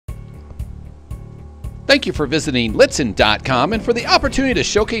Thank you for visiting Lichtsinn.com and for the opportunity to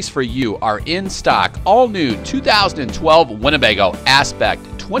showcase for you our in-stock, all-new 2012 Winnebago Aspect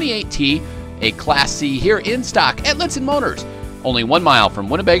 28T, a Class C, here in stock at Lichtsinn Motors, only 1 mile from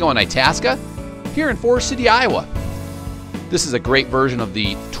Winnebago and Itasca, here in Forest City, Iowa. This is a great version of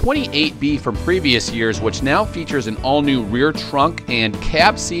the 28B from previous years, which now features an all-new rear trunk and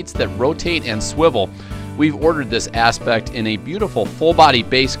cab seats that rotate and swivel. We've ordered this Aspect in a beautiful full-body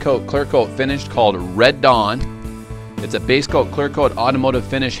base coat, clear coat finish called Red Dawn. It's a base coat, clear coat automotive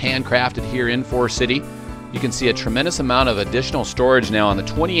finish handcrafted here in Forest City. You can see a tremendous amount of additional storage now on the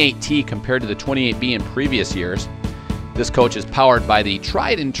 28T compared to the 28B in previous years. This coach is powered by the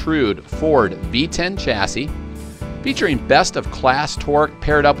tried and true Ford V10 chassis, featuring best of class torque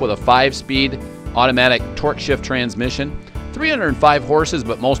paired up with a 5-speed automatic torque shift transmission. 305 horses,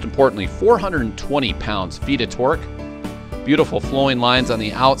 but most importantly 420 pounds-feet of torque. Beautiful flowing lines on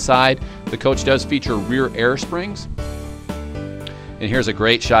the outside. The coach does feature rear air springs. And here's a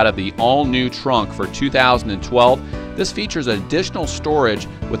great shot of the all-new trunk for 2012. This features additional storage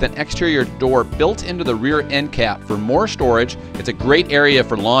with an exterior door built into the rear end cap for more storage. It's a great area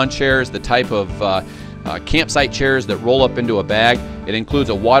for lawn chairs, the type of campsite chairs that roll up into a bag. It includes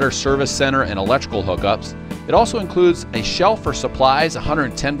a water service center and electrical hookups. It also includes a shelf for supplies, a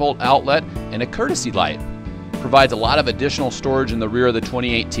 110-volt outlet, and a courtesy light. Provides a lot of additional storage in the rear of the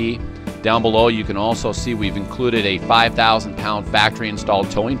 28T. Down below you can also see we've included a 5,000-pound factory-installed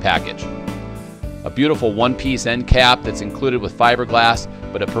towing package. A beautiful one-piece end cap that's included with fiberglass,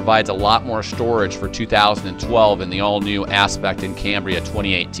 but it provides a lot more storage for 2012 in the all-new Aspect and Cambria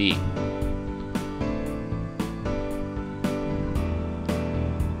 28T.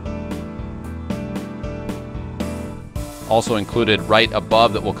 Also included right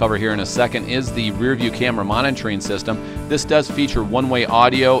above that we'll cover here in a second is the rear view camera monitoring system. This does feature one-way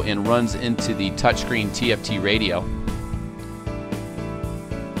audio and runs into the touchscreen TFT radio.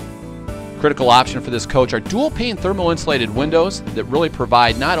 Critical option for this coach are dual pane thermal insulated windows that really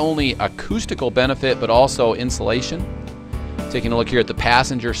provide not only acoustical benefit but also insulation. Taking a look here at the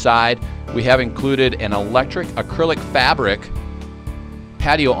passenger side, we have included an electric acrylic fabric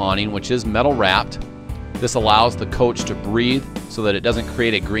patio awning, which is metal wrapped. This allows the coach to breathe so that it doesn't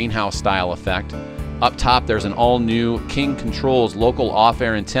create a greenhouse style effect. Up top there's an all-new King Controls local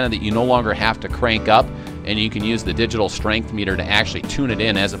off-air antenna that you no longer have to crank up, and you can use the digital strength meter to actually tune it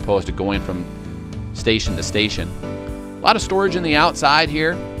in as opposed to going from station to station. A lot of storage in the outside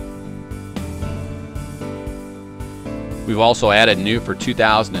here. We've also added new for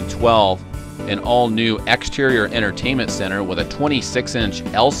 2012 an all-new exterior entertainment center with a 26-inch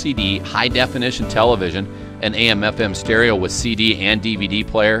LCD high-definition television, an AM/FM stereo with CD and DVD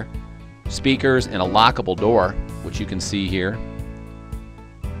player, speakers, and a lockable door, which you can see here.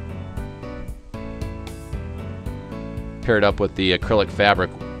 Paired up with the acrylic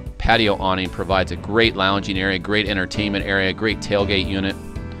fabric patio awning provides a great lounging area, great entertainment area, great tailgate unit.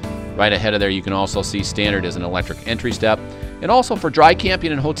 Right ahead of there you can also see standard as an electric entry step. And also for dry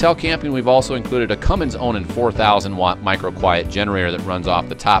camping and hotel camping, we've also included a CumminsOnan 4,000-watt microquiet generator that runs off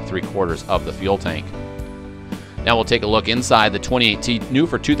the top 3/4 of the fuel tank. Now we'll take a look inside the 28T. New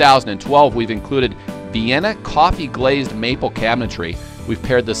for 2012, we've included Vienna coffee glazed maple cabinetry. We've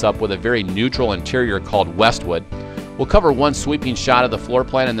paired this up with a very neutral interior called Westwood. We'll cover one sweeping shot of the floor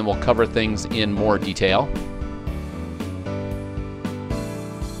plan and then we'll cover things in more detail.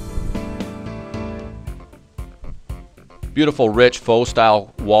 Beautiful rich faux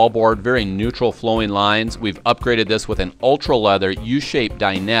style wallboard, very neutral flowing lines. We've upgraded this with an ultra leather U-shaped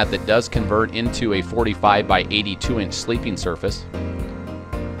dinette that does convert into a 45 by 82-inch sleeping surface.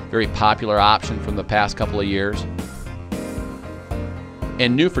 Very popular option from the past couple of years.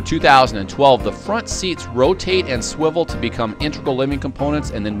 And new for 2012, the front seats rotate and swivel to become integral living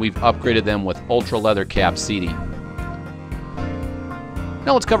components, and then we've upgraded them with ultra leather cab seating.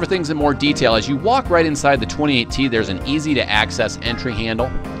 Now let's cover things in more detail. As you walk right inside the 28T, there's an easy to access entry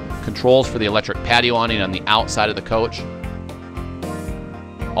handle, controls for the electric patio awning on the outside of the coach.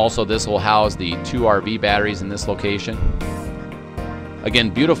 Also, this will house the 2 RV batteries in this location.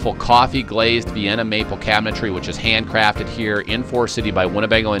 Again, beautiful coffee glazed Vienna maple cabinetry, which is handcrafted here in Forest City by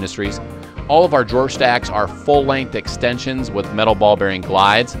Winnebago Industries. All of our drawer stacks are full-length extensions with metal ball bearing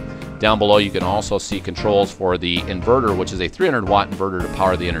glides. Down below you can also see controls for the inverter, which is a 300-watt inverter to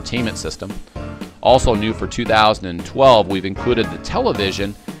power the entertainment system. Also new for 2012, we've included the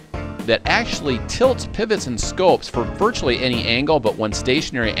television that actually tilts, pivots, and scopes for virtually any angle, but when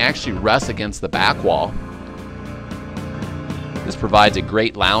stationary actually rests against the back wall. This provides a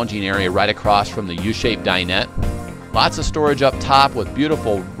great lounging area right across from the U-shaped dinette. Lots of storage up top with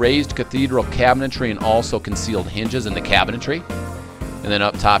beautiful raised cathedral cabinetry and also concealed hinges in the cabinetry. And then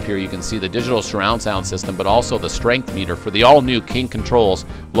up top here you can see the digital surround sound system, but also the strength meter for the all-new King Controls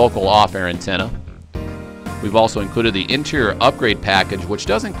local off-air antenna. We've also included the interior upgrade package, which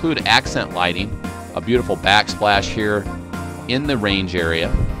does include accent lighting, a beautiful backsplash here in the range area.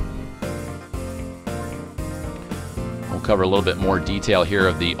 We'll cover a little bit more detail here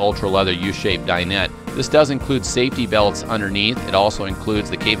of the ultra leather U-shaped dinette. This does include safety belts underneath. It also includes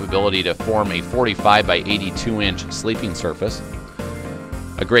the capability to form a 45 by 82 inch sleeping surface.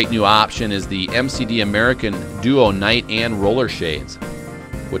 A great new option is the MCD American Duo night and roller shades,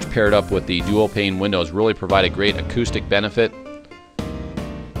 which paired up with the dual pane windows really provide a great acoustic benefit,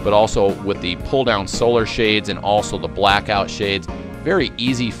 but also with the pull down solar shades and also the blackout shades. Very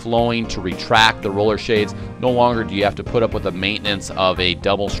easy flowing to retract the roller shades. No longer do you have to put up with the maintenance of a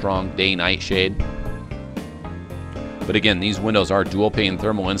double strong day-night shade. But again, these windows are dual pane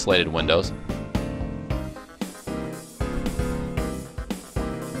thermal insulated windows.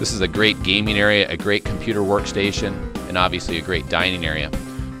 This is a great gaming area, a great computer workstation, and obviously a great dining area.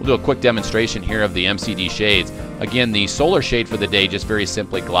 We'll do a quick demonstration here of the MCD shades. Again, the solar shade for the day just very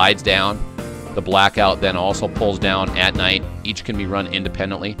simply glides down. The blackout then also pulls down at night. Each can be run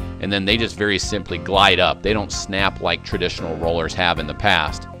independently, and then they just very simply glide up. They don't snap like traditional rollers have in the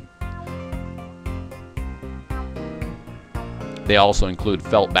past. They also include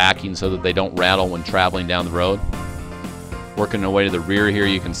felt backing so that they don't rattle when traveling down the road. Working our way to the rear here,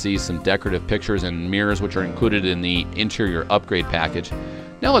 you can see some decorative pictures and mirrors which are included in the interior upgrade package.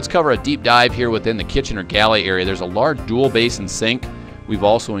 Now let's cover a deep dive here within the kitchen or galley area. There's a large dual basin sink. We've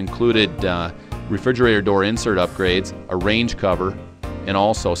also included refrigerator door insert upgrades, a range cover, and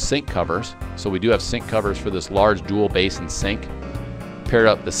also sink covers. So we do have sink covers for this large dual basin sink. Paired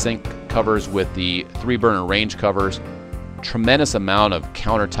up the sink covers with the 3-burner range covers. Tremendous amount of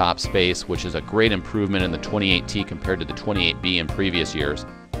countertop space, which is a great improvement in the 28T compared to the 28B in previous years.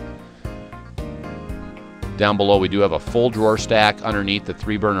 Down below we do have a full drawer stack underneath the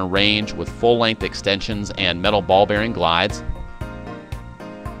 3-burner range with full length extensions and metal ball bearing glides.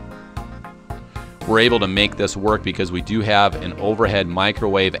 We're able to make this work because we do have an overhead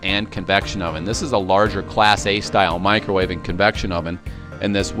microwave and convection oven. This is a larger Class A style microwave and convection oven,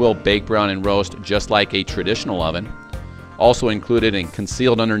 and this will bake, brown, and roast just like a traditional oven. Also included and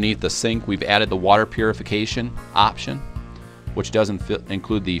concealed underneath the sink, we've added the water purification option, which does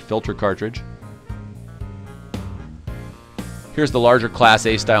include the filter cartridge. Here's the larger Class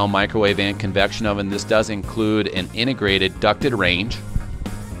A style microwave and convection oven. This does include an integrated ducted range.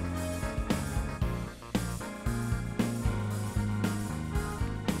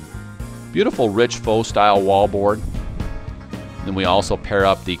 Beautiful rich faux style wallboard. Then we also pair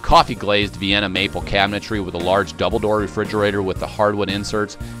up the coffee glazed Vienna maple cabinetry with a large double door refrigerator with the hardwood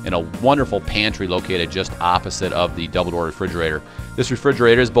inserts and a wonderful pantry located just opposite of the double door refrigerator. This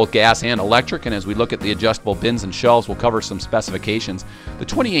refrigerator is both gas and electric, and as we look at the adjustable bins and shelves, we'll cover some specifications. The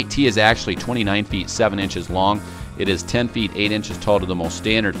 28T is actually 29 feet 7 inches long. It is 10 feet 8 inches tall to the most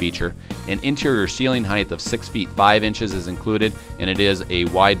standard feature. An interior ceiling height of 6 feet 5 inches is included, and it is a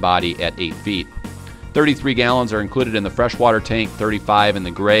wide body at 8 feet. 33 gallons are included in the freshwater tank, 35 in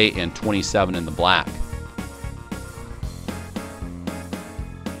the gray, and 27 in the black.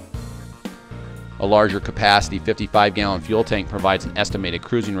 A larger capacity 55-gallon fuel tank provides an estimated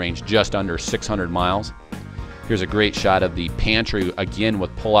cruising range just under 600 miles. Here's a great shot of the pantry, again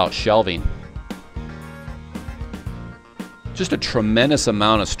with pull-out shelving. Just a tremendous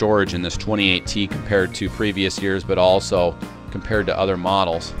amount of storage in this 28T compared to previous years, but also compared to other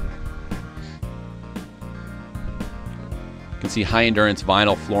models. You can see high endurance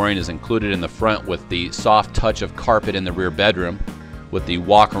vinyl flooring is included in the front with the soft touch of carpet in the rear bedroom with the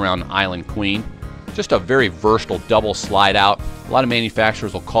walk around island queen. Just a very versatile double slide out. A lot of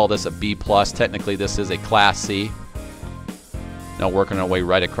manufacturers will call this a B+. Technically this is a Class C. Now working our way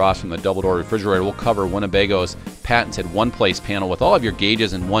right across from the double door refrigerator, we'll cover Winnebago's patented one-place panel with all of your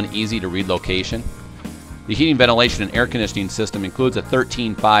gauges in one easy to read location. The heating, ventilation, and air conditioning system includes a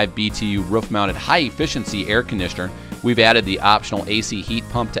 13.5 BTU roof-mounted high-efficiency air conditioner. We've added the optional AC heat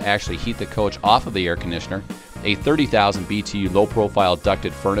pump to actually heat the coach off of the air conditioner. A 30,000 BTU low-profile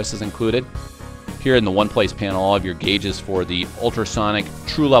ducted furnace is included. Here in the one-place panel, all of your gauges for the ultrasonic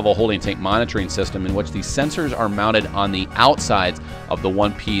true-level holding tank monitoring system, in which the sensors are mounted on the outsides of the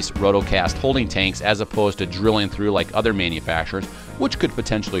one-piece rotocast holding tanks as opposed to drilling through like other manufacturers, which could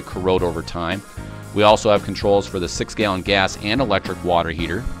potentially corrode over time. We also have controls for the 6-gallon gas and electric water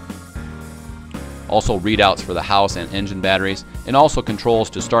heater. Also readouts for the house and engine batteries, and also controls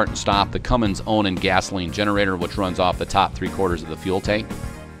to start and stop the CumminsOnan gasoline generator, which runs off the top 3/4 of the fuel tank.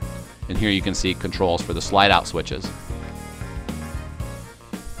 And here you can see controls for the slide-out switches.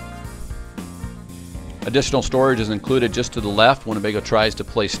 Additional storage is included just to the left. Winnebago tries to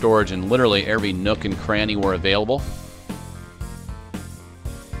place storage in literally every nook and cranny where available.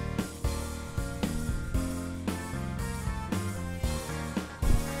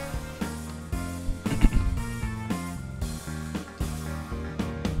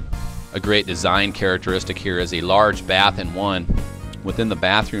 A great design characteristic here is a large bath in one. Within the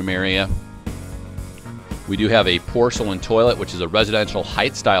bathroom area, we do have a porcelain toilet, which is a residential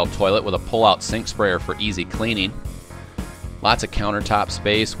height style toilet with a pull-out sink sprayer for easy cleaning. Lots of countertop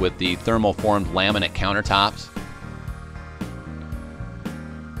space with the thermoformed laminate countertops.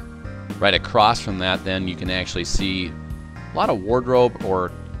 Right across from that, then, you can actually see a lot of wardrobe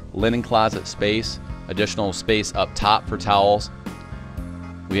or linen closet space, additional space up top for towels.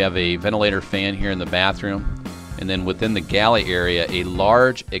 We have a ventilator fan here in the bathroom, and then within the galley area, a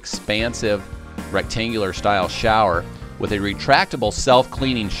large, expansive, rectangular style shower with a retractable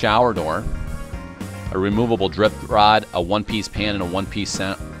self-cleaning shower door, a removable drip rod, a one-piece pan and a one-piece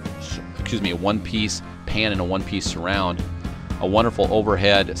pan and a one-piece surround. A wonderful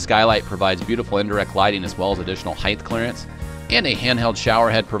overhead skylight provides beautiful indirect lighting as well as additional height clearance. And a handheld shower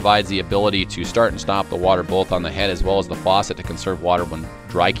head provides the ability to start and stop the water both on the head as well as the faucet to conserve water when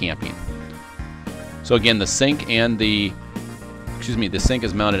dry camping. So again, the sink is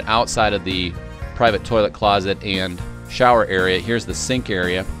mounted outside of the private toilet closet and shower area. Here's the sink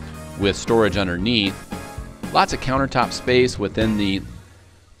area with storage underneath. Lots of countertop space within the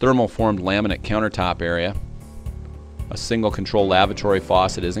thermoformed laminate countertop area. A single control lavatory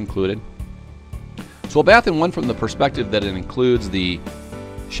faucet is included. So a bath in one from the perspective that it includes the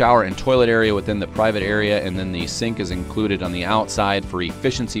shower and toilet area within the private area, and then the sink is included on the outside for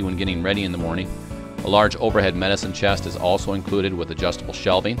efficiency when getting ready in the morning. A large overhead medicine chest is also included with adjustable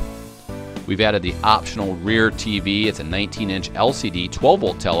shelving. We've added the optional rear TV. It's a 19-inch LCD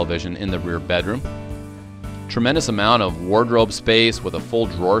 12-volt television in the rear bedroom. Tremendous amount of wardrobe space with a full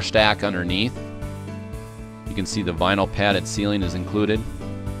drawer stack underneath. You can see the vinyl padded ceiling is included.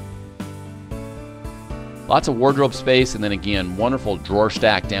 Lots of wardrobe space, and then again, wonderful drawer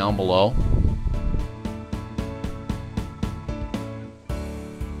stack down below.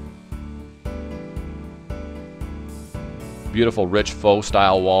 Beautiful rich faux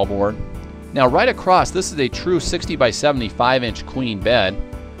style wallboard. Now right across, this is a true 60 by 75 inch queen bed.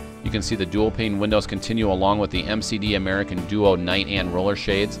 You can see the dual pane windows continue along with the MCD American Duo night and roller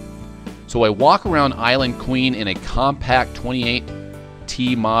shades. So a walk around island queen in a compact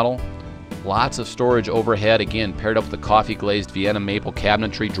 28T model. Lots of storage overhead, again paired up with the coffee glazed Vienna maple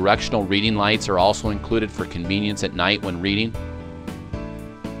cabinetry. Directional reading lights are also included for convenience at night when reading.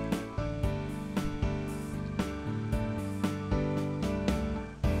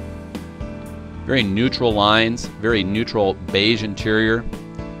 Very neutral lines, very neutral beige interior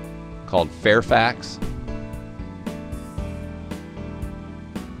called Fairfax.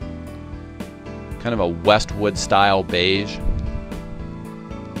 Kind of a Westwood style beige.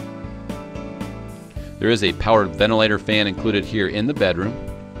 There is a powered ventilator fan included here in the bedroom.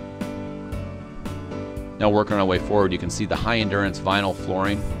 Now working our way forward, you can see the high endurance vinyl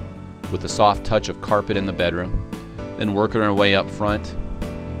flooring with the soft touch of carpet in the bedroom. Then working our way up front,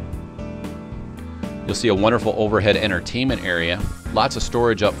 you'll see a wonderful overhead entertainment area. Lots of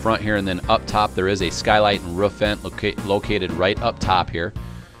storage up front here, and then up top there is a skylight and roof vent located right up top here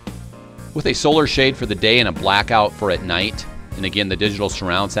with a solar shade for the day and a blackout for at night. And again, the digital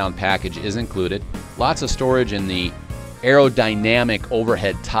surround sound package is included. Lots of storage in the aerodynamic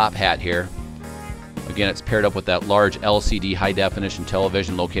overhead top hat here. Again, it's paired up with that large LCD high definition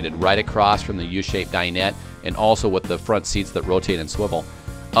television located right across from the U-shaped dinette, and also with the front seats that rotate and swivel.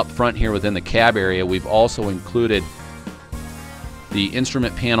 Up front here within the cab area, we've also included the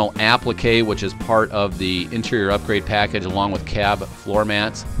instrument panel applique, which is part of the interior upgrade package, along with cab floor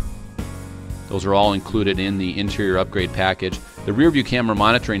mats. Those are all included in the interior upgrade package. The rear view camera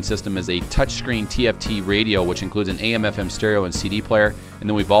monitoring system is a touchscreen TFT radio, which includes an AM/FM stereo and CD player. And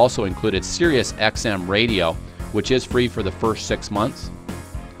then we've also included Sirius XM radio, which is free for the first 6 months.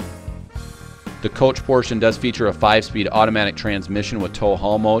 The coach portion does feature a 5-speed automatic transmission with tow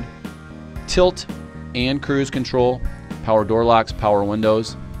haul mode, tilt and cruise control, power door locks, power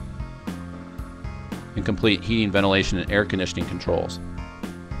windows, and complete heating, ventilation, and air conditioning controls.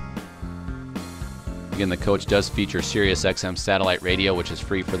 Again, the coach does feature Sirius XM satellite radio, which is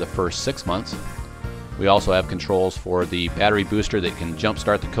free for the first 6 months. We also have controls for the battery booster that can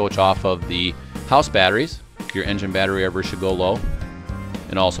jumpstart the coach off of the house batteries, if your engine battery ever should go low,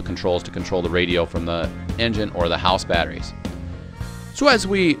 and also controls to control the radio from the engine or the house batteries. So as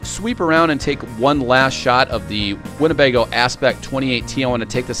we sweep around and take one last shot of the Winnebago Aspect 2018, I want to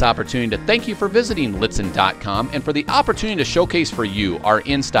take this opportunity to thank you for visiting Lichtsinn.com and for the opportunity to showcase for you our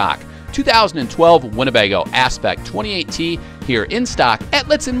in-stock 2012 Winnebago Aspect 2018 here in stock at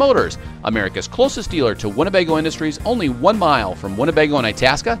Lichtsinn Motors, America's closest dealer to Winnebago Industries, only 1 mile from Winnebago and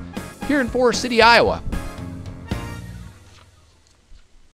Itasca, here in Forest City, Iowa.